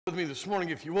With me this morning,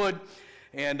 if you would,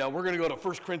 and we're going to go to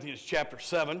 1 Corinthians chapter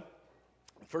 7.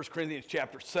 1 Corinthians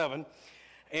chapter 7,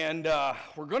 and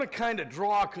we're going to kind of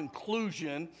draw a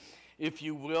conclusion, if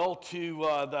you will, to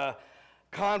the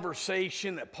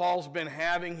conversation that Paul's been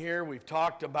having here. We've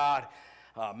talked about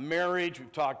marriage,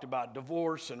 we've talked about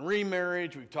divorce and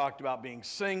remarriage, we've talked about being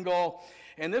single,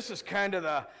 and this is kind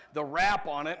of the wrap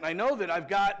on it. And I know that I've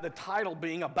got the title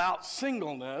being about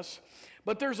singleness,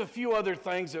 but there's a few other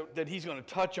things that he's going to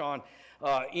touch on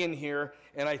in here,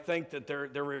 and I think that they're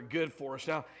very good for us.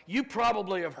 Now, you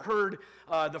probably have heard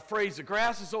the phrase, the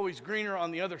grass is always greener on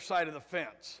the other side of the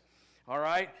fence. All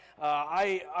right?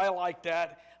 I like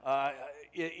that.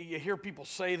 You hear people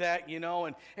say that, you know,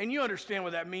 and you understand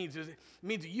what that means. It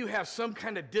means that you have some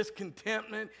kind of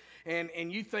discontentment,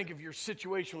 and you think if your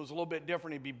situation was a little bit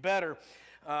different, it'd be better.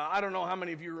 I don't know how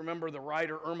many of you remember the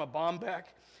writer Irma Bombeck.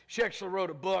 She actually wrote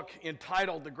a book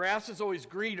entitled The Grass is Always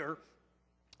Greener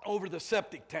Over the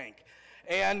Septic Tank.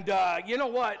 And you know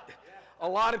what? A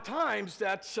lot of times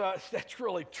that's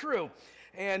really true.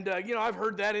 And you know, I've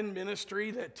heard that in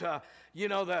ministry that you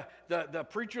know, the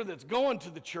preacher that's going to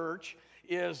the church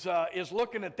is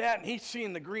looking at that and he's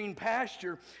seeing the green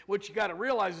pasture. What you got to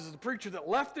realize is the preacher that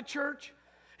left the church,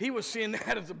 he was seeing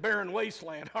that as a barren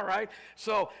wasteland, all right?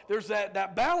 So there's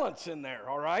that balance in there,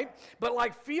 all right? But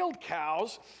like field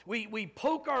cows, we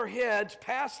poke our heads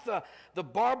past the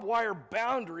barbed wire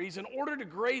boundaries in order to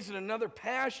graze in another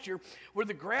pasture where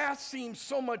the grass seems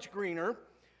so much greener,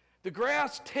 the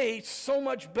grass tastes so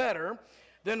much better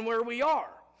than where we are.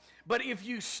 But if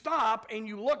you stop and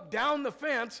you look down the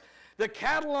fence, the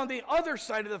cattle on the other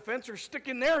side of the fence are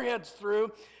sticking their heads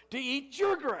through to eat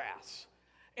your grass.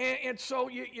 And so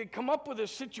you come up with a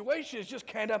situation that's just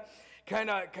kind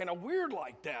of weird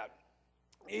like that.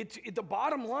 The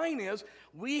bottom line is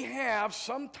we have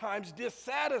sometimes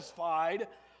dissatisfied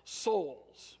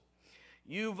souls.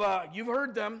 You've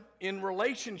heard them in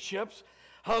relationships,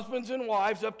 husbands and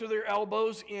wives up to their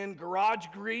elbows in garage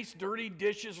grease, dirty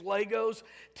dishes, Legos,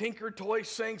 Tinker toys,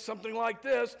 saying something like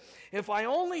this: if I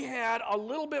only had a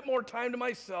little bit more time to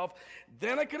myself,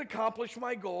 then I could accomplish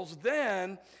my goals,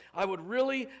 then I would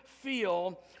really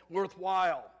feel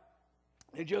worthwhile.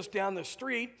 And just down the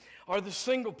street are the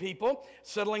single people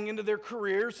settling into their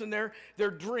careers and their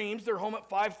dreams. They're home at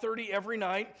 5:30 every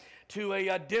night to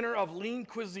a dinner of lean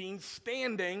cuisine,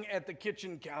 standing at the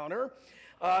kitchen counter,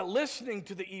 listening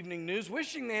to the evening news,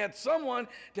 wishing they had someone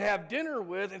to have dinner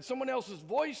with and someone else's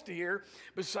voice to hear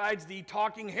besides the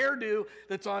talking hairdo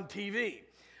that's on TV.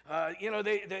 You know,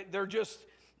 they're just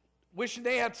wishing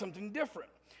they had something different.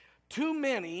 Too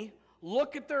many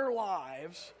look at their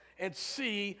lives and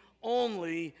see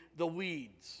only the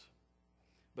weeds.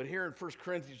 But here in 1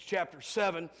 Corinthians chapter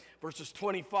 7, verses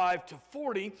 25 to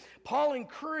 40, Paul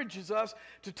encourages us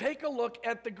to take a look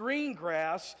at the green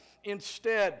grass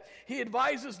instead. He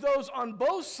advises those on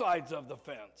both sides of the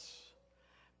fence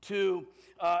to,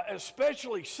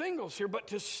 especially singles here, but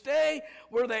to stay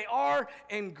where they are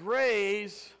and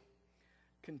graze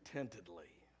contentedly.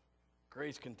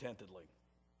 Graze contentedly.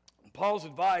 Paul's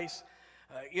advice,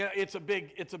 you know, it's a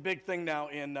big thing now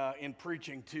in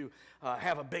preaching to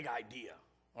have a big idea.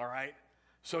 All right,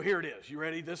 so here it is. You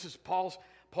ready? This is Paul's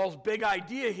big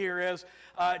idea here is,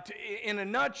 in a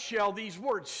nutshell, these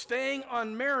words: staying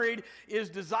unmarried is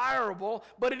desirable,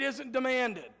 but it isn't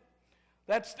demanded.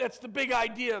 That's the big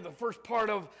idea, the first part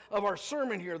of our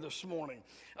sermon here this morning.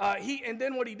 And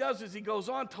then what he does is he goes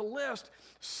on to list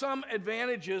some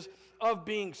advantages of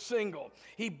being single.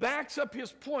 He backs up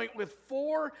his point with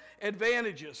 4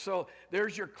 advantages. So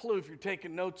there's your clue if you're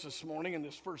taking notes this morning in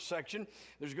this first section.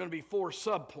 There's going to be 4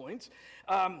 subpoints.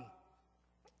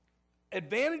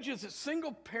 Advantages that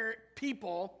single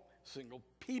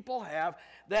people have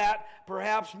that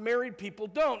perhaps married people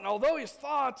don't. And although his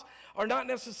thoughts are not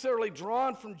necessarily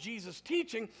drawn from Jesus'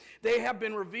 teaching, they have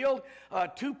been revealed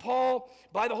to Paul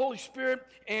by the Holy Spirit,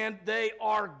 and they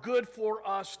are good for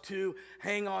us to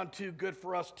hang on to, good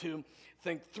for us to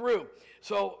think through.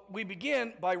 So we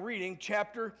begin by reading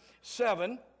chapter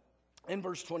 7 and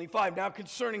verse 25. Now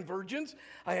concerning virgins,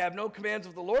 I have no commands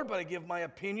of the Lord, but I give my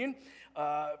opinion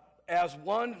as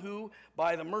one who,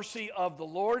 by the mercy of the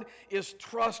Lord, is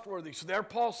trustworthy. So there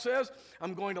Paul says,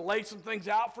 I'm going to lay some things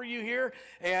out for you here,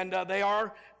 and they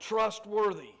are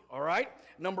trustworthy, all right?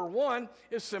 Number 1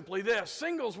 is simply this: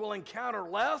 singles will encounter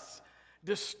less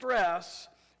distress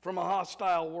from a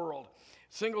hostile world.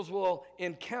 Singles will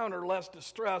encounter less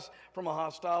distress from a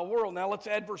hostile world. Now let's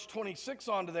add verse 26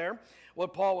 onto there,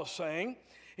 what Paul was saying.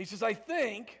 He says, I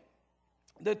think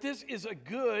that this is a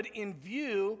good in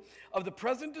view of the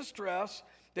present distress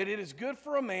that it is good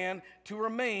for a man to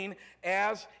remain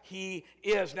as he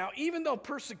is. Now, even though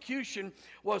persecution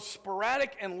was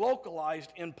sporadic and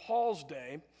localized in Paul's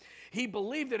day, he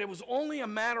believed that it was only a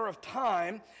matter of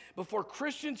time before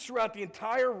Christians throughout the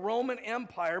entire Roman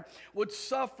Empire would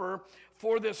suffer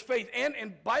for this faith.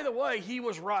 And by the way, he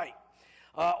was right.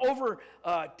 Over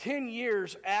 10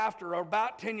 years after, or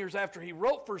about 10 years after he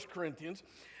wrote 1 Corinthians,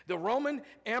 the Roman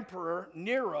Emperor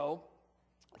Nero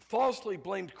falsely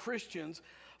blamed Christians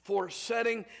for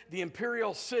setting the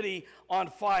imperial city on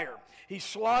fire. He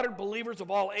slaughtered believers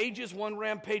of all ages. One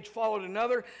rampage followed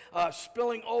another,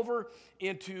 spilling over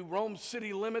into Rome's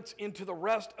city limits into the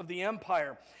rest of the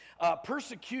empire.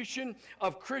 Persecution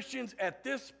of Christians at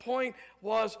this point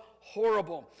was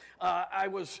horrible. I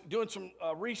was doing some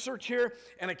research here,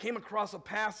 and I came across a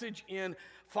passage in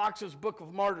Fox's Book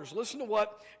of Martyrs. Listen to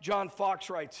what John Fox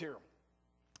writes here.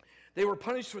 They were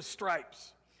punished with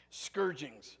stripes,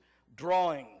 scourgings,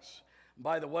 drawings.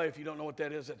 By the way, if you don't know what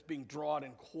that is, that's being drawn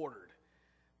and quartered.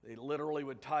 They literally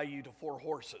would tie you to 4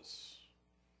 horses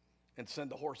and send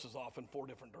the horses off in 4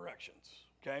 different directions,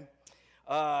 okay?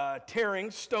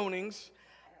 Tearings, stonings,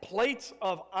 plates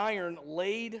of iron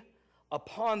laid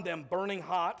upon them burning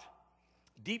hot,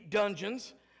 deep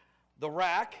dungeons, the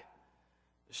rack,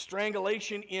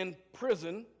 strangulation in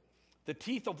prison, the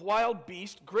teeth of wild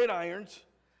beasts, gridirons,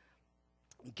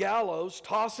 gallows,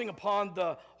 tossing upon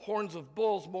the horns of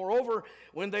bulls. Moreover,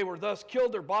 when they were thus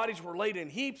killed, their bodies were laid in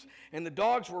heaps, and the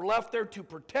dogs were left there to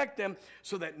protect them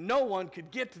so that no one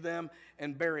could get to them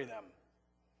and bury them.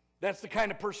 That's the kind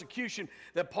of persecution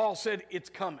that Paul said it's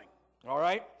coming, all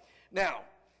right? Now,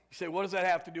 you say, what does that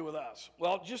have to do with us?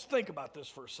 Well, just think about this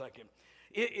for a second.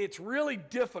 It's really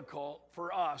difficult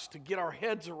for us to get our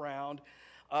heads around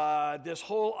this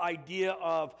whole idea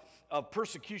of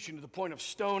persecution to the point of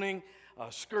stoning,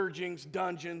 scourgings,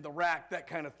 dungeon, the rack, that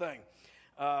kind of thing.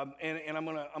 And I'm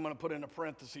gonna put in a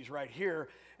parentheses right here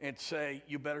and say,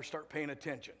 you better start paying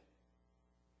attention.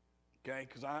 Okay,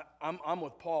 because I'm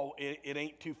with Paul, it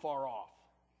ain't too far off.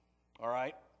 All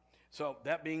right? So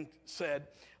that being said,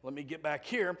 let me get back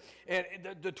here. And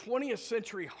the 20th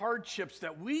century hardships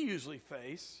that we usually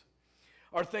face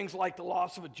are things like the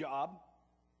loss of a job,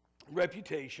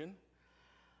 reputation,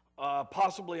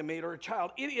 possibly a mate or a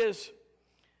child. It is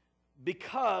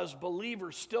because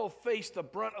believers still face the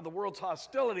brunt of the world's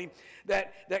hostility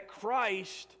that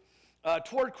Christ,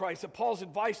 toward Christ, that Paul's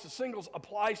advice to singles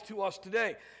applies to us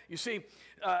today. You see,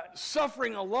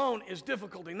 suffering alone is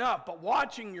difficult enough, but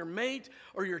watching your mate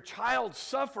or your child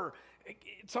suffer,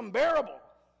 it's unbearable.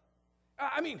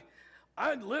 I mean,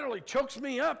 it literally chokes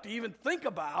me up to even think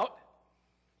about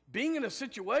being in a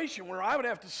situation where I would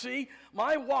have to see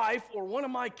my wife or one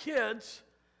of my kids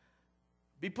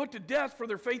be put to death for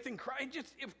their faith in Christ.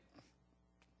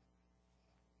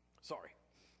 Sorry.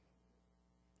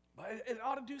 But it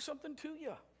ought to do something to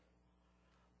you.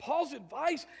 Paul's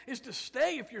advice is to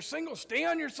stay. If you're single, stay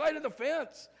on your side of the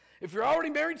fence. If you're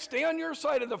already married, stay on your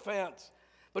side of the fence.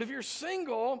 But if you're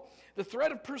single, the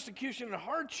threat of persecution and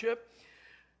hardship,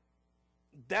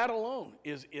 that alone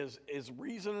is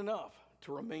reason enough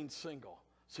to remain single.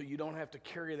 So you don't have to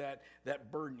carry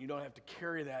that burden. You don't have to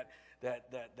carry that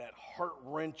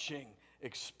heart-wrenching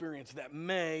experience that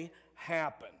may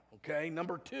happen. Okay?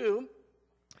 Number 2,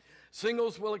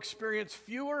 singles will experience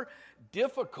fewer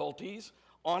difficulties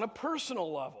on a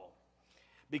personal level.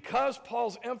 Because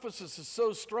Paul's emphasis is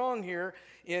so strong here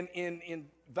in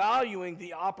valuing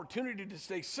the opportunity to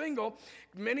stay single,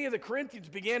 many of the Corinthians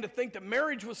began to think that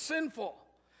marriage was sinful.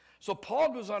 So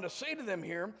Paul goes on to say to them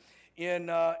here in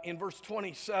verse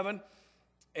 27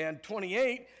 and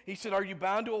 28, he said, "Are you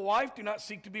bound to a wife? Do not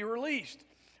seek to be released.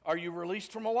 Are you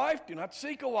released from a wife? Do not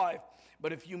seek a wife.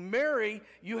 But if you marry,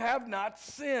 you have not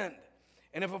sinned.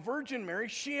 And if a virgin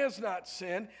marries, she has not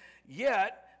sinned.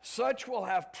 Yet such will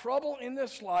have trouble in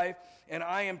this life, and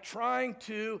I am trying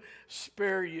to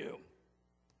spare you."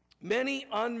 Many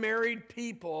unmarried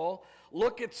people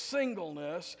look at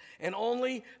singleness and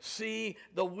only see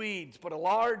the weeds. But a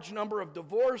large number of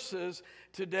divorces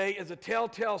today is a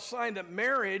telltale sign that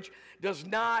marriage does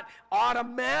not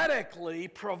automatically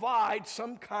provide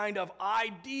some kind of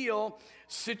ideal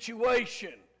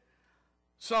situation,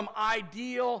 some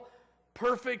ideal,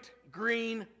 perfect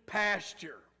green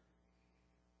pasture.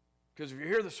 Because if you're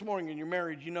here this morning and you're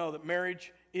married, you know that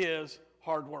marriage is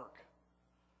hard work.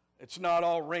 It's not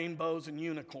all rainbows and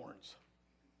unicorns.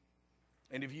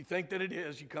 And if you think that it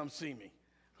is, you come see me,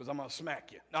 because I'm going to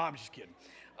smack you. No, I'm just kidding.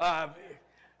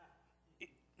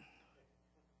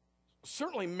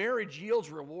 Certainly, marriage yields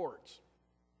rewards,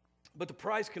 but the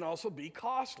price can also be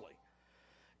costly.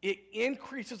 It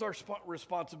increases our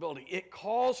responsibility. It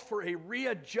calls for a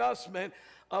readjustment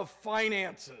of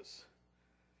finances.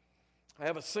 I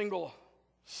have a single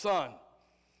son.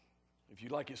 If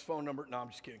you'd like his phone number, no, I'm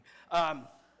just kidding.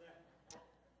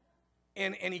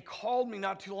 And he called me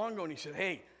not too long ago and he said,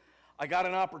 hey, I got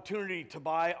an opportunity to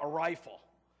buy a rifle.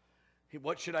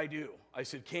 What should I do? I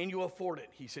said, can you afford it?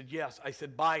 He said, yes. I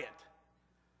said, buy it.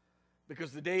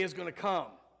 Because the day is going to come,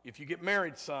 if you get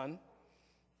married, son,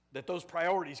 that those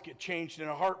priorities get changed in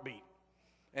a heartbeat.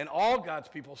 And all God's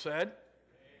people said,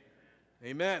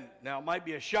 amen. Now, it might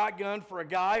be a shotgun for a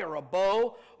guy or a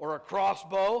bow or a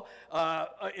crossbow.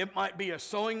 It might be a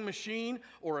sewing machine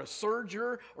or a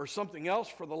serger or something else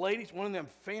for the ladies. One of them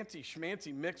fancy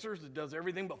schmancy mixers that does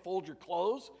everything but fold your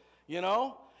clothes, you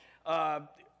know.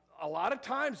 A lot of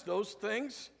times those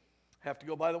things have to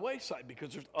go by the wayside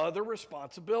because there's other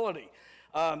responsibility.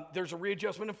 There's a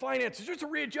readjustment in finances. There's a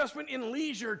readjustment in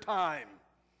leisure time.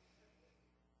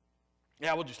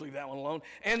 Yeah, we'll just leave that one alone.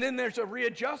 And then there's a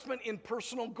readjustment in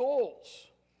personal goals.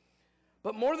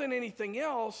 But more than anything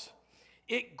else,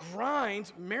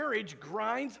 marriage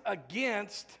grinds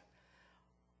against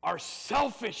our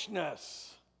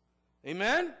selfishness.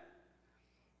 Amen?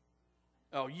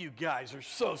 Oh, you guys are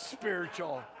so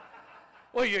spiritual.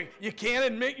 Well, you can't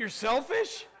admit you're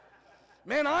selfish?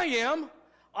 Man, I am.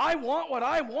 I want what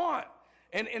I want.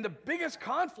 And the biggest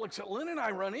conflicts that Lynn and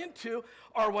I run into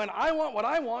are when I want what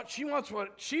I want, she wants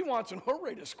what she wants, and we're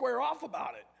ready to square off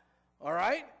about it. All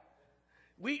right?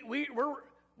 We're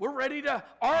ready to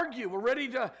argue. We're ready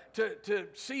to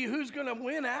see who's going to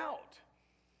win out.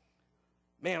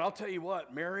 Man, I'll tell you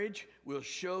what, marriage will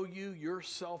show you your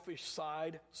selfish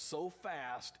side so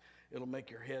fast, it'll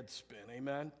make your head spin.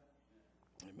 Amen?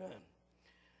 Amen.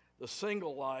 The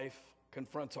single life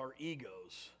confronts our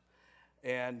egos.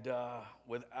 And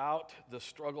without the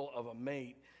struggle of a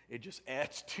mate, it just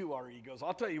adds to our egos.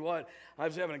 I'll tell you what, I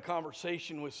was having a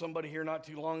conversation with somebody here not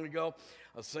too long ago,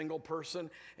 a single person,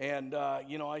 and,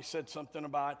 I said something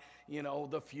about,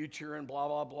 the future and blah,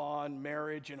 blah, blah, and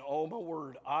marriage, and oh, my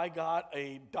word, I got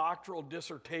a doctoral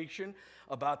dissertation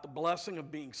about the blessing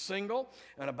of being single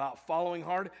and about following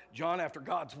hard, John, after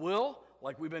God's will,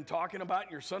 like we've been talking about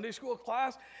in your Sunday school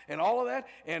class and all of that.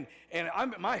 And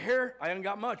my hair, I haven't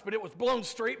got much, but it was blown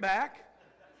straight back.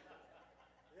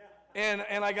 And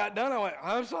I got done. I went,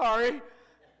 I'm sorry.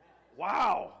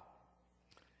 Wow.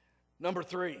 Number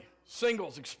 3,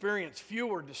 singles experience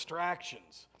fewer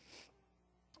distractions.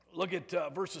 Look at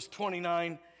verses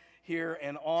 29 here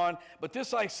and on. But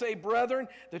this I say, brethren,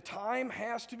 the time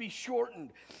has to be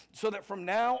shortened, so that from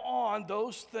now on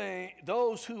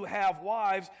those who have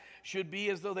wives should be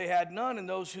as though they had none, and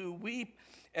those who weep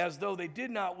as though they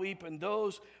did not weep, and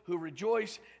those who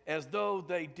rejoice as though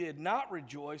they did not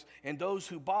rejoice, and those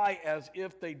who buy as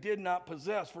if they did not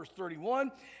possess. Verse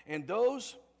 31, and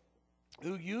those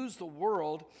who use the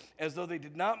world as though they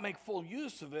did not make full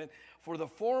use of it, for the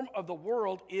form of the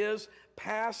world is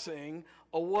passing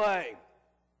away.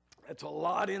 That's a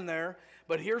lot in there,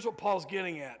 but here's what Paul's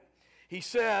getting at. He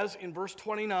says in verse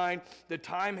 29, the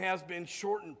time has been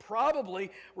shortened, probably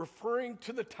referring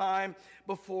to the time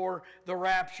before the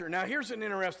rapture. Now, here's an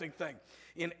interesting thing.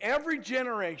 In every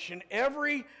generation,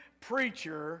 every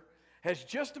preacher has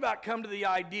just about come to the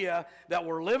idea that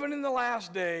we're living in the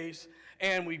last days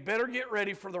and we better get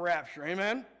ready for the rapture.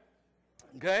 Amen?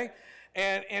 Okay?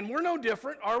 And we're no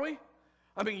different, are we?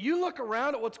 I mean, you look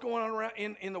around at what's going on around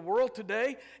in the world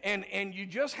today, and you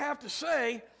just have to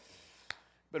say,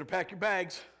 better pack your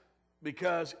bags,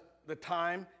 because the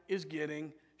time is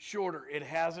getting shorter. It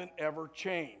hasn't ever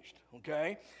changed,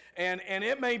 okay? And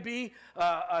it may be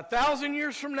 1,000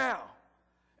 years from now.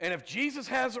 And if Jesus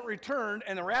hasn't returned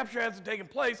and the rapture hasn't taken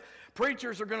place,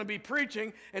 preachers are going to be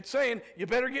preaching and saying, you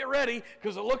better get ready,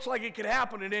 because it looks like it could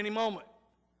happen at any moment.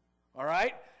 All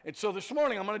right? And so this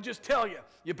morning, I'm going to just tell you,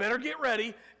 you better get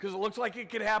ready, because it looks like it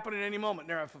could happen at any moment.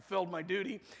 There, I fulfilled my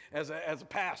duty as a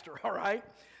pastor, all right?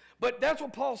 But that's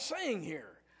what Paul's saying here.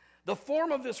 The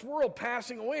form of this world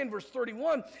passing away in verse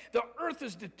 31, the earth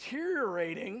is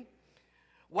deteriorating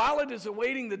while it is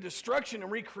awaiting the destruction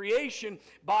and recreation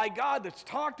by God that's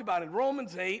talked about in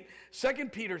Romans 8, 2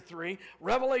 Peter 3,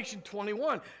 Revelation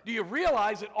 21. Do you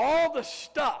realize that all the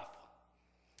stuff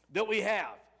that we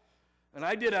have, and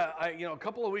I did a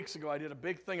couple of weeks ago, I did a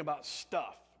big thing about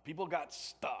stuff. People got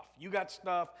stuff. You got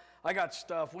stuff. I got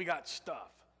stuff. We got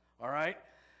stuff. All right?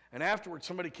 And afterwards,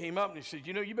 somebody came up and he said,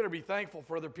 you better be thankful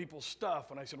for other people's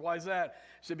stuff. And I said, why is that?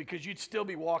 He said, because you'd still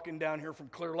be walking down here from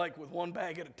Clear Lake with one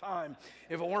bag at a time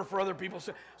if it weren't for other people's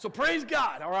stuff. So praise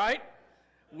God, all right?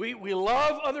 We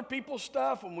love other people's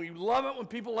stuff, and we love it when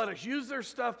people let us use their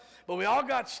stuff, but we all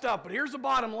got stuff. But here's the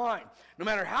bottom line. No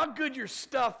matter how good your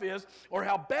stuff is or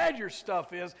how bad your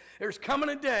stuff is, there's coming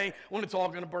a day when it's all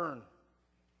going to burn.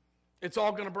 It's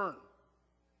all going to burn.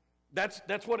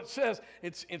 That's what it says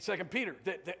in 2 Peter.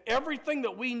 That everything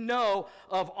that we know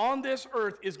of on this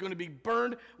earth is going to be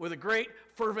burned with a great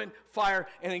fervent fire,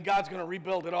 and then God's going to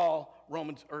rebuild it all,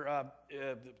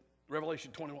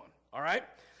 Revelation 21. All right?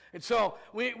 And so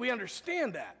we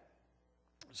understand that.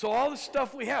 So all the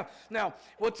stuff we have. Now,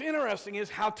 what's interesting is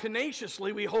how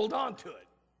tenaciously we hold on to it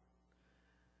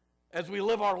as we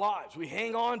live our lives. We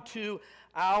hang on to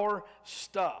our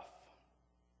stuff.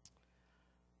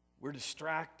 We're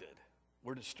distracted.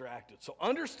 We're distracted. So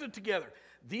understood together,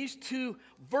 these two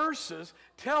verses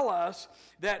tell us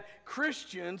that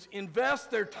Christians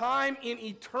invest their time in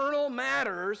eternal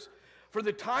matters, for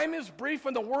the time is brief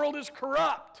and the world is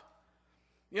corrupt.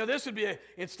 You know, this would be,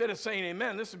 instead of saying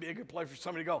amen, this would be a good place for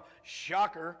somebody to go,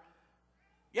 shocker.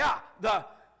 Yeah,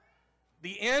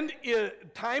 the end is,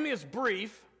 time is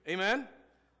brief, amen.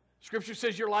 Scripture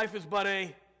says your life is but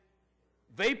a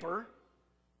vapor,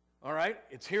 all right?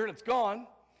 It's here and it's gone.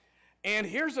 And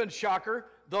here's a shocker,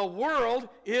 the world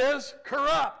is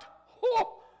corrupt.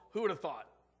 Who would have thought,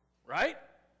 right?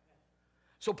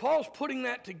 So Paul's putting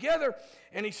that together,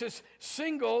 and he says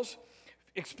singles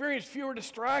experience fewer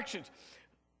distractions.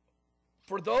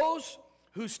 For those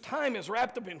whose time is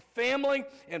wrapped up in family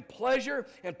and pleasure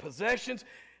and possessions,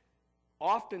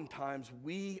 oftentimes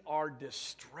we are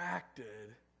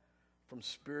distracted from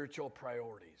spiritual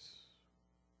priorities.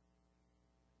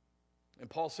 And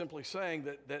Paul's simply saying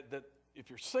that if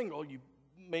you're single, you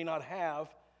may not have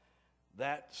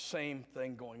that same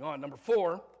thing going on. Number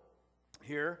 4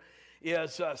 here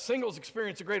is singles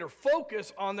experience a greater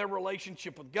focus on their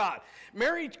relationship with God.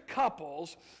 Married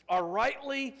couples are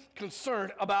rightly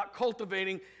concerned about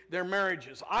cultivating their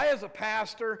marriages. I, as a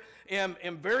pastor, am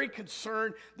very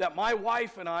concerned that my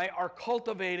wife and I are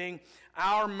cultivating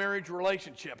our marriage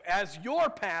relationship. As your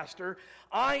pastor,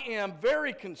 I am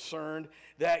very concerned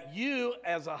that you,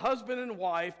 as a husband and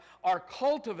wife, are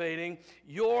cultivating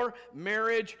your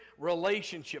marriage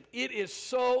relationship. It is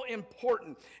so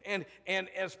important. And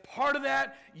as part of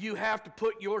that, you have to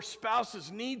put your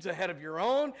spouse's needs ahead of your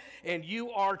own, and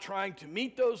you are trying to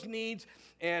meet those needs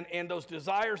and those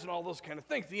desires and all those kind of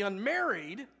things. The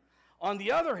unmarried, on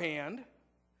the other hand,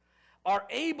 are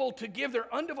able to give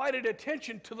their undivided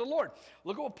attention to the Lord.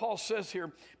 Look at what Paul says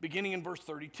here, beginning in verse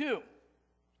 32.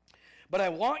 But I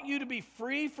want you to be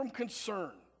free from concern.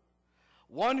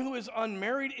 One who is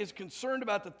unmarried is concerned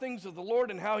about the things of the Lord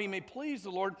and how he may please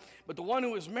the Lord, but the one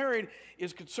who is married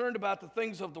is concerned about the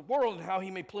things of the world and how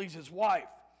he may please his wife.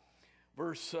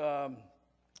 Verse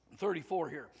 34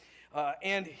 here.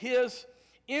 And his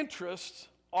interests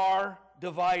are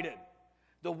divided.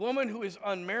 The woman who is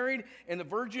unmarried and the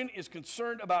virgin is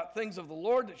concerned about things of the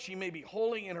Lord, that she may be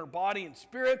holy in her body and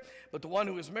spirit. But the one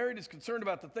who is married is concerned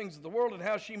about the things of the world and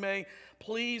how she may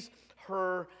please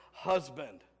her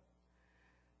husband.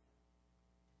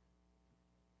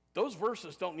 Those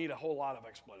verses don't need a whole lot of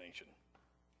explanation.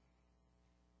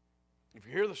 If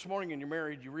you're here this morning and you're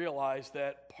married, you realize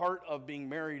that part of being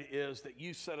married is that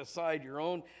you set aside your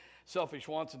own selfish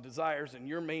wants and desires, and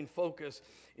your main focus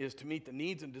is to meet the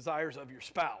needs and desires of your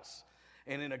spouse.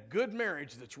 And in a good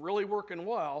marriage that's really working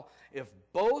well, if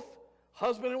both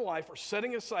husband and wife are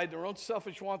setting aside their own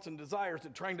selfish wants and desires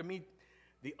and trying to meet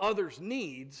the other's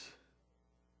needs,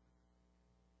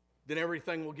 then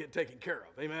everything will get taken care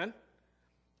of. Amen?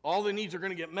 All the needs are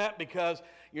going to get met because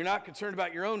you're not concerned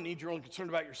about your own needs, you're only concerned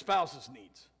about your spouse's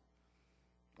needs.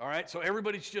 All right? So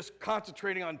everybody's just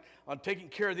concentrating on taking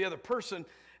care of the other person,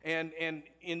 and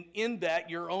in that,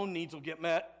 your own needs will get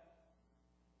met,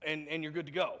 and you're good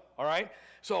to go. All right?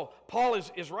 So Paul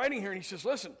is writing here, and he says,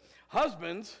 listen,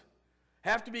 husbands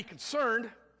have to be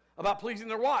concerned about pleasing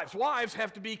their wives. Wives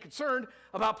have to be concerned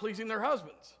about pleasing their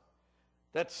husbands.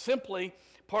 That's simply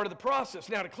part of the process.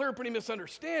 Now, to clear up any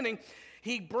misunderstanding,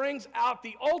 he brings out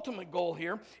the ultimate goal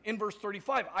here in verse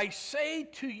 35. I say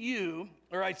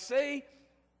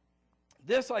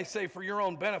for your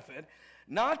own benefit,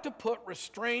 not to put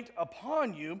restraint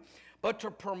upon you, but to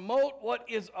promote what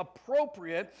is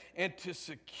appropriate and to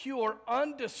secure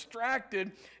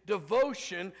undistracted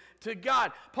devotion to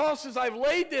God. Paul says, I've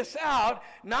laid this out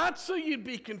not so you'd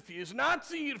be confused, not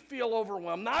so you'd feel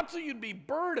overwhelmed, not so you'd be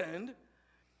burdened,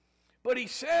 but he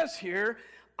says here,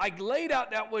 I laid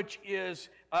out that which is,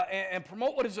 and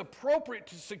promote what is appropriate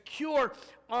to secure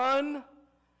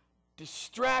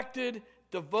undistracted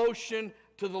devotion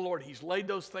to the Lord. He's laid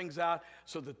those things out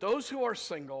so that those who are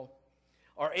single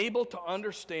are able to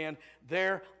understand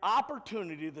their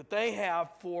opportunity that they have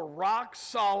for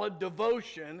rock-solid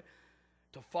devotion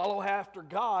to follow after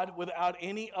God without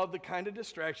any of the kind of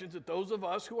distractions that those of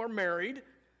us who are married.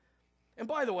 And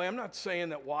by the way, I'm not saying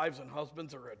that wives and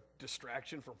husbands are a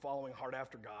distraction from following hard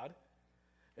after God.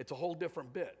 It's a whole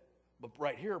different bit. But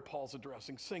right here, Paul's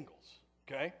addressing singles,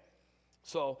 okay?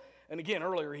 So, and again,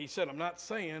 earlier he said, I'm not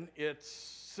saying it's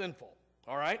sinful,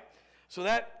 all right? So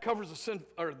that covers the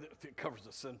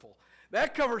sinful.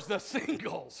 That covers the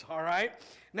singles, all right?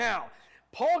 Now,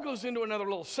 Paul goes into another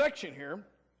little section here,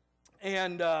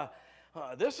 and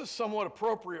this is somewhat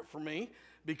appropriate for me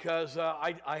because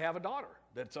I have a daughter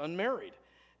that's unmarried.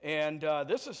 And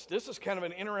this is kind of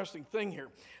an interesting thing here.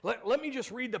 Let me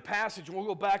just read the passage, and we'll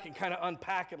go back and kind of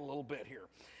unpack it a little bit here.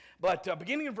 But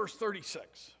beginning in verse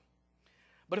 36.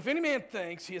 But if any man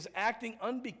thinks he is acting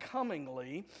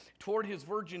unbecomingly toward his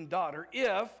virgin daughter,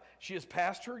 if she is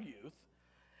past her youth,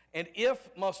 and if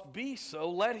must be so,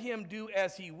 let him do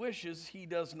as he wishes, he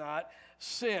does not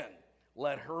sin.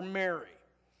 Let her marry.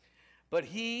 But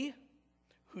he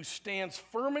who stands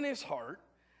firm in his heart,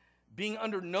 being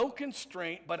under no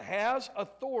constraint, but has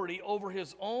authority over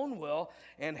his own will,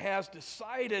 and has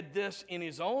decided this in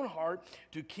his own heart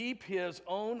to keep his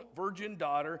own virgin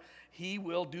daughter, he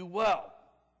will do well.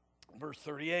 Verse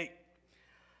 38.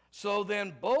 So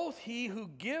then both he who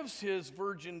gives his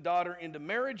virgin daughter into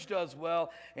marriage does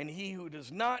well, and he who does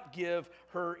not give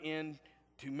her into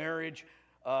marriage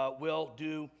will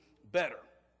do better.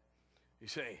 You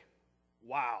say,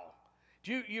 wow.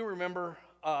 Do you remember,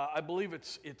 I believe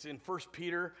it's in 1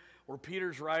 Peter, where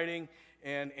Peter's writing,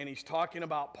 and he's talking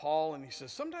about Paul, and he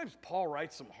says, sometimes Paul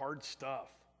writes some hard stuff.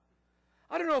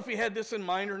 I don't know if he had this in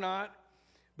mind or not,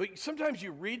 but sometimes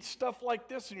you read stuff like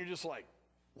this, and you're just like,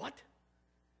 what?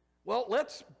 Well,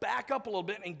 let's back up a little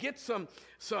bit and get some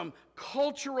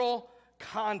cultural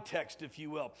context, if you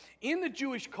will. In the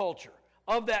Jewish culture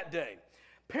of that day,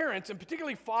 parents, and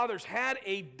particularly fathers, had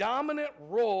a dominant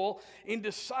role in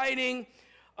deciding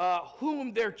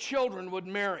whom their children would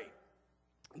marry.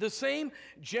 The same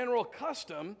general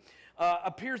custom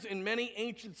appears in many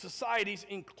ancient societies,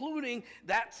 including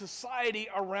that society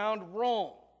around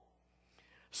Rome.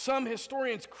 Some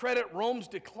historians credit Rome's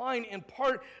decline in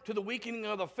part to the weakening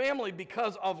of the family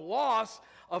because of loss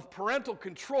of parental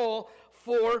control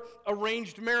for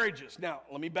arranged marriages. Now,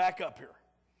 let me back up here.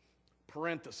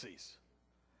 Parentheses.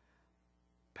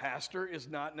 Pastor is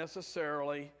not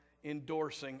necessarily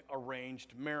endorsing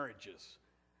arranged marriages.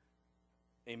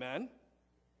 Amen?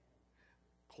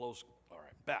 Close. All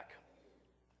right, back.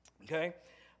 Okay?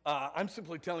 I'm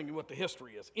simply telling you what the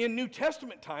history is. In New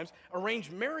Testament times,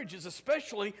 arranged marriages,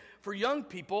 especially for young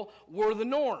people, were the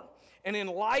norm. And in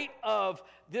light of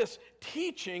this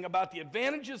teaching about the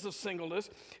advantages of singleness,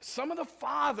 some of the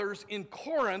fathers in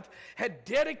Corinth had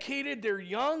dedicated their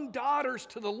young daughters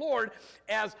to the Lord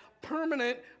as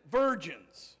permanent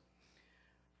virgins.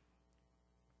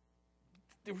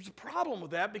 There was a problem with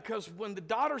that because when the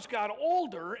daughters got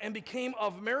older and became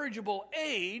of marriageable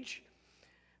age,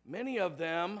 many of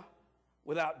them,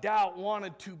 without doubt,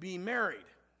 wanted to be married.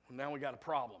 Well, now we got a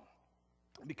problem.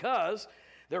 Because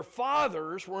their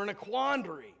fathers were in a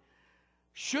quandary.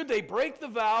 Should they break the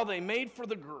vow they made for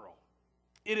the girl?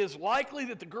 It is likely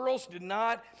that the girls did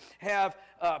not have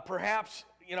perhaps,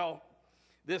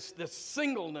 this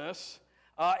singleness,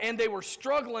 and they were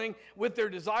struggling with their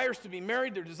desires to be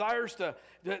married, their desires to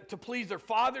please their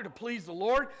father, to please the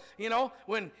Lord.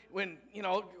 When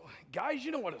guys,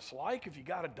 you know what it's like if you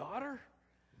got a daughter,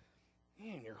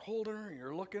 and you're holding her, and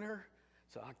you're looking at her.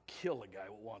 So I'll kill a guy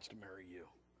who wants to marry you.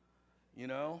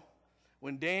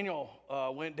 When Daniel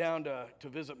went down to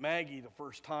visit Maggie the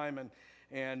first time,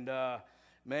 and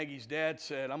Maggie's dad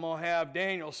said, I'm going to have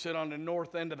Daniel sit on the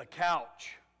north end of the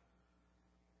couch.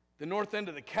 The north end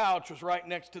of the couch was right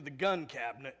next to the gun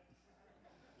cabinet.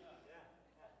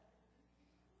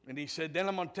 And he said, then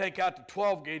I'm going to take out the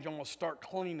 12 gauge, I'm going to start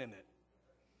cleaning it.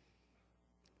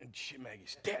 And Maggie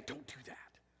said, Dad, don't do that.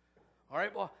 All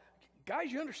right, well,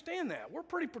 guys, you understand that. We're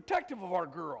pretty protective of our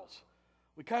girls.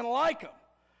 We kind of like them.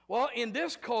 Well, in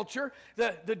this culture,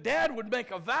 the dad would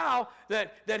make a vow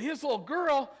that his little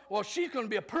girl, well, she's going to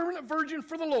be a permanent virgin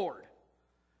for the Lord.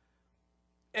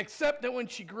 Except that when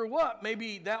she grew up,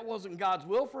 maybe that wasn't God's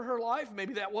will for her life.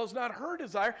 Maybe that was not her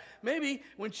desire. Maybe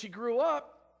when she grew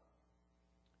up,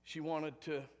 she wanted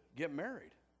to get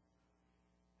married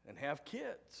and have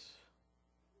kids.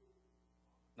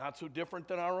 Not so different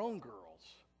than our own girls.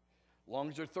 As long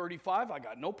as they're 35, I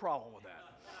got no problem with that.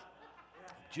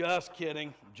 Just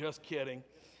kidding. Just kidding.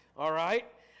 All right?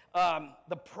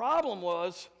 The problem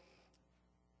was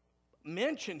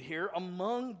mentioned here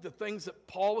among the things that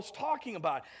Paul was talking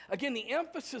about. Again, the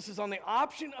emphasis is on the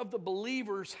option of the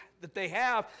believers that they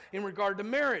have in regard to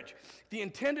marriage. If the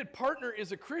intended partner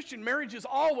is a Christian, marriage is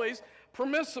always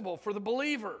permissible for the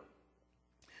believer.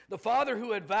 The father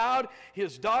who had vowed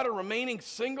his daughter remaining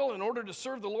single in order to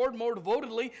serve the Lord more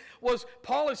devotedly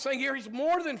Paul is saying here, he's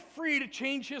more than free to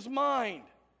change his mind.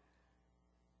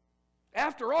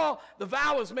 After all, the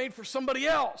vow is made for somebody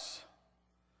else.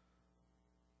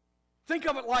 Think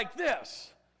of it like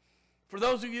this. For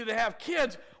those of you that have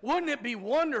kids, wouldn't it be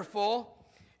wonderful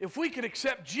if we could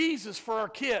accept Jesus for our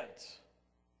kids?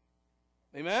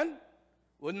 Amen?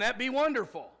 Wouldn't that be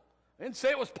wonderful? I didn't say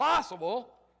it was possible.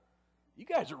 You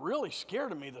guys are really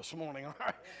scared of me this morning, all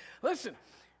right? Listen,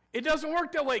 it doesn't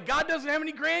work that way. God doesn't have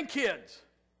any grandkids.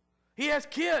 He has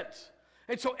kids.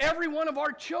 And so every one of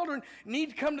our children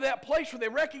need to come to that place where they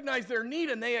recognize their need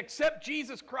and they accept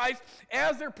Jesus Christ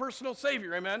as their personal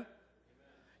Savior. Amen?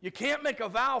 You can't make a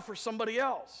vow for somebody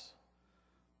else.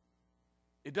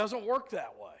 It doesn't work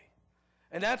that way.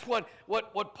 And that's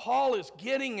what Paul is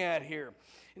getting at here.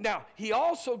 Now, he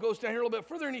also goes down here a little bit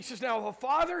further and he says, now, if a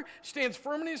father stands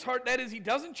firm in his heart, that is, he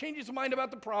doesn't change his mind about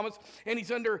the promise, and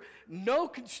he's under no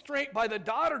constraint by the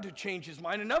daughter to change his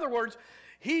mind. In other words,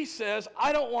 he says,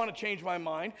 I don't want to change my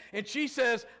mind. And she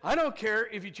says, I don't care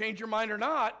if you change your mind or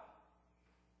not.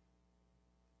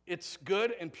 It's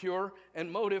good and pure and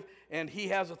motive, and he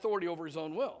has authority over his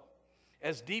own will.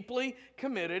 As deeply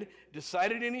committed,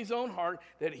 decided in his own heart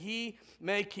that he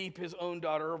may keep his own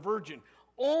daughter a virgin.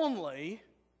 Only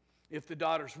if the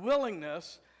daughter's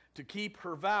willingness to keep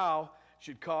her vow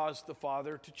should cause the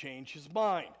father to change his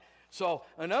mind. So,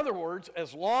 in other words,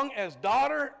 as long as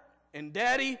daughter and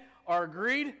daddy are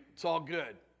agreed, it's all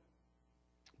good.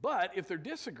 But if they're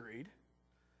disagreed,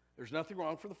 there's nothing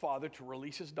wrong for the father to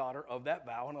release his daughter of that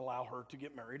vow and allow her to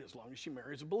get married as long as she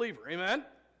marries a believer. Amen?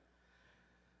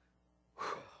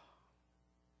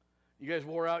 You guys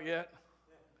wore out yet?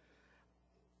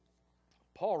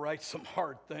 Paul writes some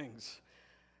hard things.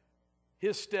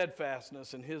 His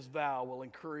steadfastness and his vow will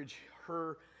encourage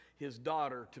his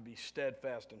daughter, to be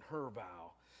steadfast in her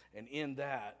vow, and in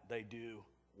that they do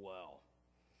well.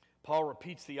 Paul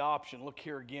repeats the option. Look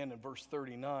here again in verse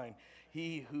 39.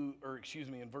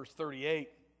 In verse 38,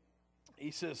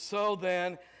 he says, so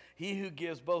then, he who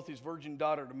gives both his virgin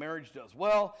daughter to marriage does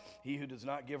well. He who does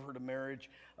not give her to marriage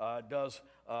does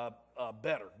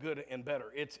better, good and better.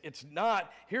 It's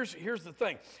not, here's the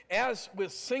thing. As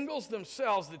with singles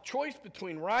themselves, the choice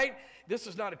between right, this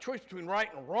is not a choice between right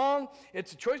and wrong.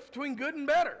 It's a choice between good and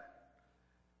better.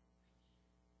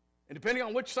 And depending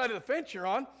on which side of the fence you're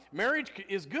on, marriage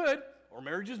is good or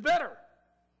marriage is better.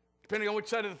 Depending on which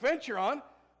side of the fence you're on,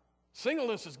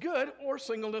 singleness is good or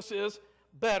singleness is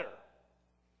better.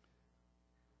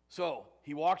 So,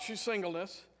 he walks through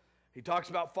singleness, he talks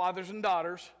about fathers and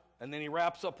daughters, and then he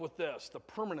wraps up with this, the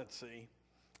permanency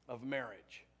of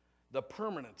marriage. The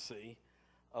permanency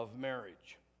of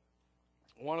marriage.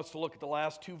 I want us to look at the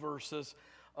last two verses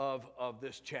of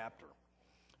this chapter.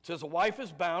 It says, a wife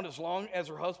is bound as long as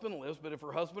her husband lives, but if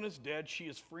her husband is dead, she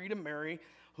is free to marry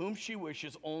whom she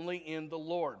wishes, only in the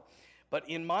Lord. But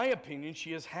in my opinion,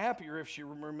 she is happier if she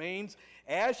remains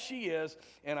as she is,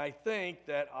 and I think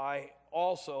that I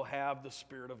also have the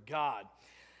Spirit of God.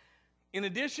 In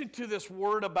addition to this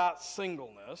word about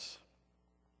singleness,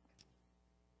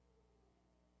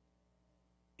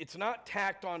 it's not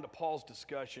tacked on to Paul's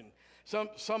discussion.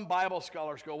 Some Bible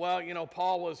scholars go, well,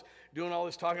 Paul was doing all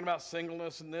this talking about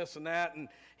singleness and this and that, and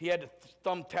he had to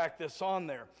thumbtack this on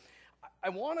there. I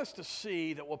want us to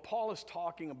see that what Paul is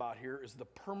talking about here is the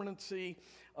permanency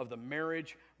of the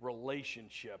marriage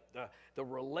relationship. The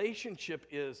relationship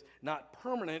is not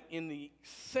permanent in the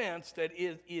sense that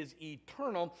it is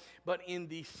eternal, but in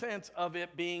the sense of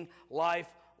it being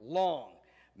lifelong.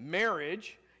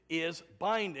 Marriage is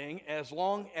binding as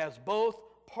long as both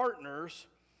partners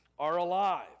are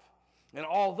alive. And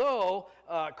although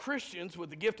Christians with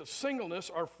the gift of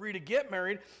singleness are free to get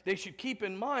married, they should keep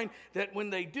in mind that when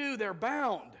they do, they're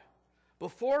bound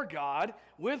before God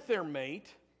with their mate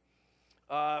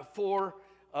for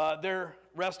their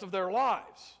rest of their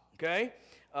lives. Okay?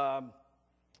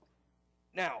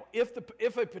 Now,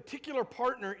 if a particular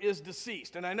partner is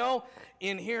deceased, and I know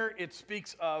in here it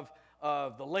speaks of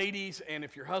the ladies, and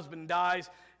if your husband dies,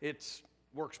 it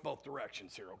works both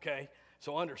directions here, okay?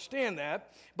 So understand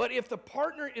that. But if the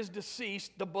partner is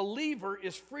deceased, the believer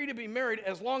is free to be married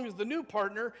as long as the new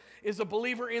partner is a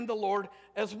believer in the Lord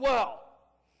as well.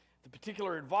 The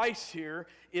particular advice here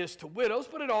is to widows,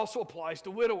 but it also applies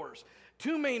to widowers.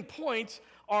 Two main points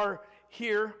are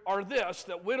this,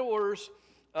 that widowers,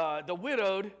 the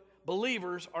widowed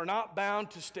believers are not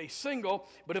bound to stay single,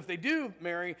 but if they do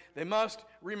marry, they must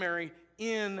remarry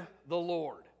in the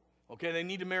Lord. Okay, they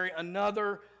need to marry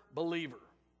another believer.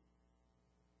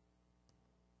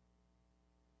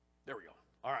 There we go.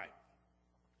 All right.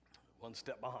 One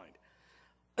step behind.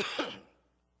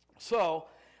 So,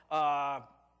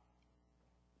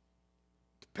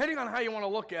 depending on how you want to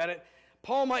look at it,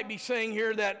 Paul might be saying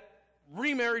here that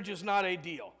remarriage is not a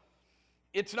deal.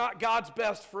 It's not God's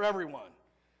best for everyone.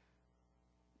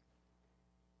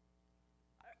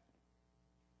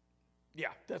 Yeah,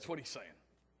 that's what he's saying.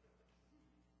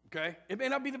 Okay? It may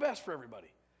not be the best for everybody.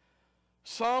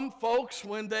 Some folks,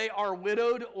 when they are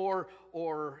widowed or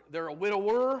they're a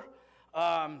widower,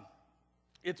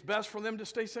 it's best for them to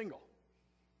stay single.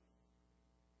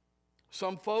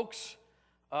 Some folks,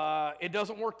 it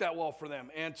doesn't work that well for them,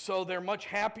 and so they're much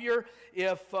happier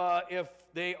if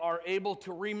they are able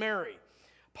to remarry.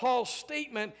 Paul's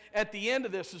statement at the end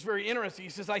of this is very interesting. He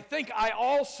says, I think I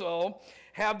also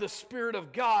have the Spirit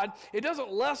of God. It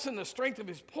doesn't lessen the strength of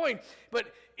his point,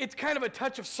 but it's kind of a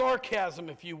touch of sarcasm,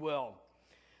 if you will.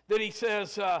 That he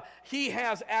says he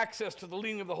has access to the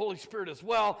leading of the Holy Spirit as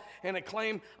well, and a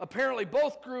claim apparently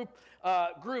both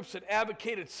groups that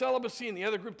advocated celibacy and the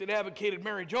other group that advocated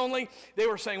marriage only, they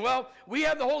were saying, well, we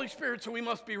have the Holy Spirit, so we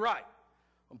must be right.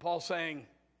 And Paul's saying,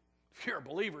 if you're a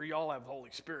believer, you all have the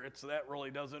Holy Spirit, so that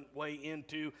really doesn't weigh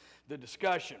into the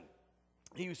discussion.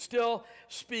 He was still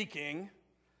speaking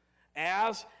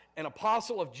as an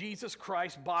apostle of Jesus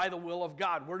Christ by the will of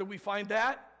God. Where do we find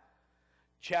that?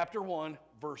 Chapter 1,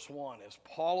 verse 1. As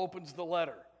Paul opens the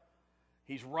letter,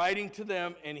 he's writing to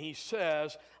them, and he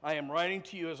says, I am writing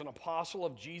to you as an apostle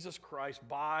of Jesus Christ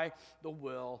by the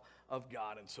will of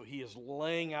God. And so he is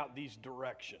laying out these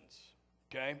directions.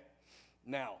 Okay?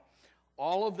 Now,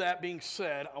 all of that being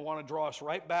said, I want to draw us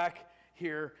right back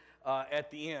here at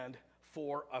the end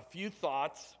for a few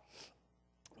thoughts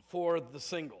for the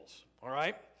singles. All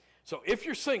right? So if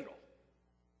you're single,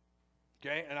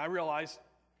 okay, and I realize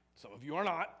some of you are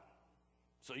not,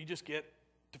 so you just get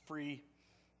to free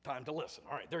time to listen.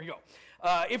 All right, there you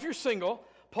go. If you're single,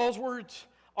 Paul's words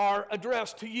are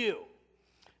addressed to you.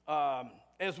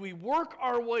 As we work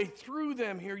our way through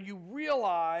them here, you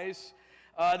realize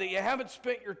that you haven't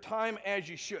spent your time as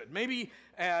you should. Maybe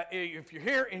if you're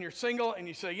here and you're single and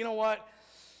you say, you know what,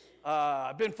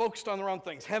 I've been focused on the wrong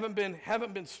things, haven't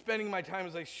been spending my time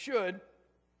as I should.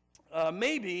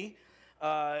 Maybe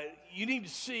you need to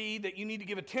see that you need to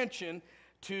give attention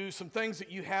to some things that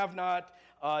you have not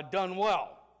done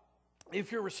well.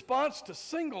 If your response to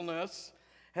singleness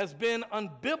has been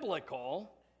unbiblical,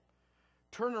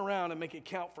 turn around and make it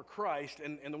count for Christ.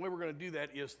 And the way we're going to do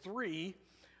that is 3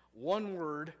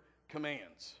 one-word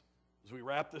commands as we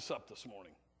wrap this up this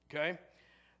morning. Okay?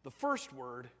 The first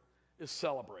word is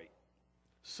celebrate.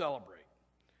 Celebrate.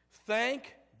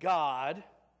 Thank God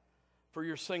for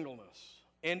your singleness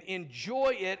and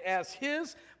enjoy it as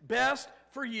His best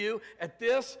for you at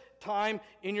this time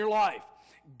in your life.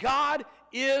 God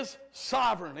is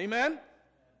sovereign. Amen?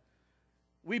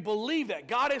 We believe that.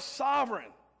 God is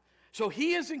sovereign. So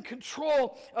He is in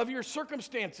control of your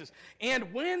circumstances.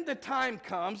 And when the time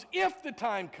comes, if the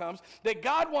time comes, that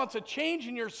God wants a change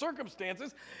in your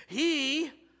circumstances,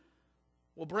 He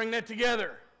will bring that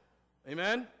together.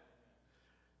 Amen?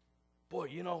 Boy,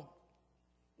 you know,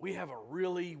 we have a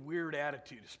really weird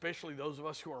attitude, especially those of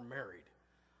us who are married,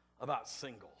 about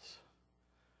singles.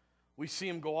 We see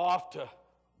them go off to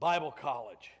Bible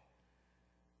college,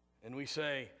 and we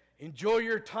say, enjoy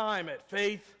your time at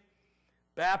Faith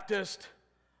Baptist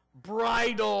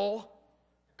Bridal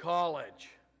College.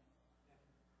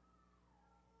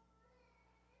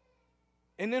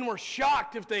 And then we're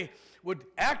shocked if they would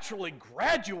actually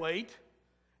graduate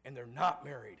and they're not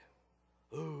married.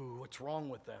 Ooh, what's wrong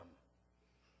with them?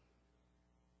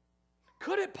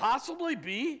 Could it possibly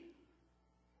be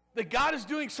that God is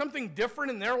doing something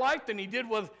different in their life than He did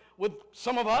with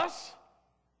some of us?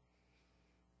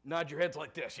 Nod your heads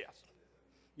like this, yes.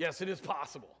 Yes, it is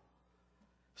possible.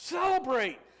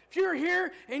 Celebrate. If you're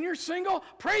here and you're single,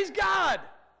 praise God.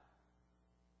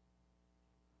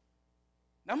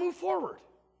 Now move forward.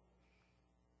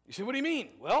 You say, what do you mean?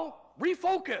 Well,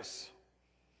 refocus.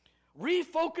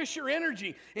 Refocus your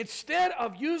energy. Instead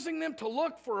of using them to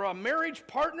look for a marriage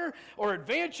partner or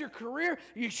advance your career,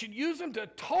 you should use them to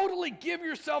totally give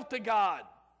yourself to God.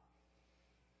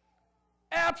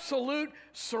 Absolute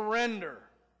surrender.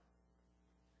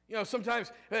 You know,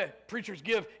 sometimes preachers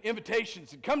give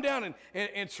invitations and come down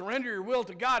and surrender your will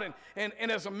to God. And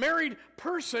as a married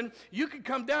person, you can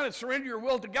come down and surrender your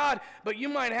will to God, but you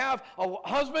might have a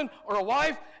husband or a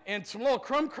wife and some little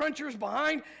crumb crunchers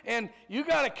behind, and you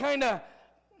got to kind of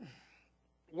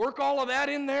work all of that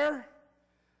in there.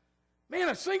 Man,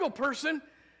 a single person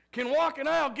can walk an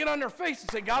aisle, get on their face,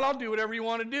 and say, God, I'll do whatever you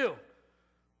want to do.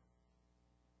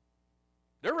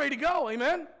 They're ready to go,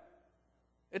 amen?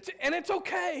 It's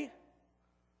okay.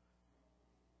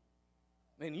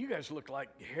 Man, you guys look like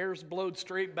hairs blowed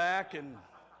straight back. And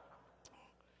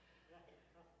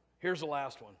here's the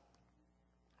last one.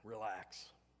 Relax.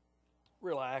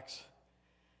 Relax.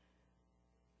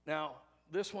 Now,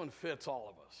 this one fits all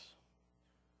of us,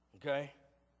 okay?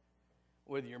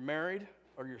 Whether you're married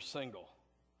or you're single,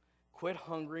 quit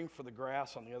hungering for the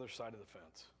grass on the other side of the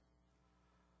fence.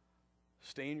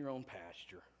 Stay in your own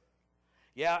pasture.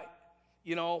 Yeah,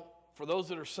 you know, for those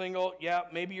that are single, yeah,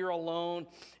 maybe you're alone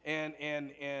and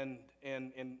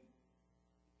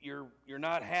you're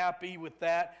not happy with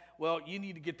that. Well, you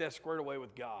need to get that squared away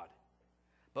with God.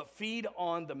 But feed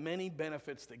on the many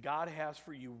benefits that God has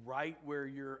for you right where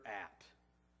you're at.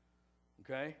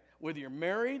 Okay? Whether you're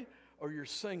married or you're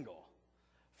single,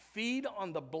 feed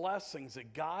on the blessings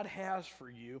that God has for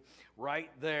you right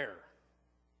there.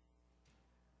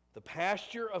 The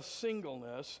pasture of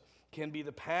singleness can be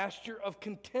the pasture of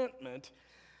contentment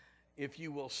if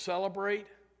you will celebrate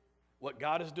what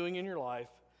God is doing in your life,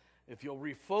 if you'll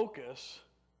refocus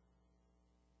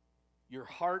your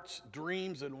heart's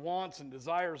dreams and wants and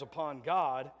desires upon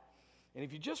God, and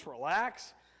if you just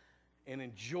relax and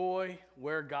enjoy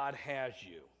where God has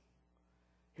you.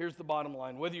 Here's the bottom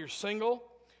line. Whether you're single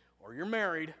or you're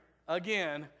married,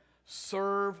 again,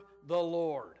 serve the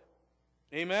Lord.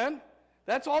 Amen?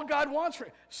 That's all God wants for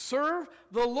you. Serve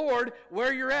the Lord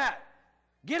where you're at.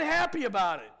 Get happy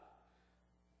about it.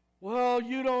 Well,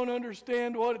 you don't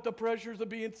understand what the pressures of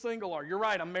being single are. You're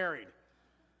right, I'm married.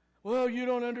 Well, you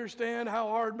don't understand how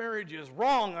hard marriage is.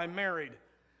 Wrong, I'm married.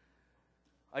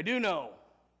 I do know.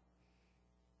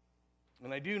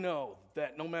 And I do know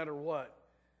that no matter what,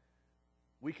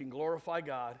 we can glorify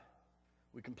God,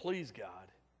 we can please God,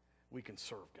 we can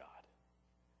serve God.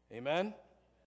 Amen?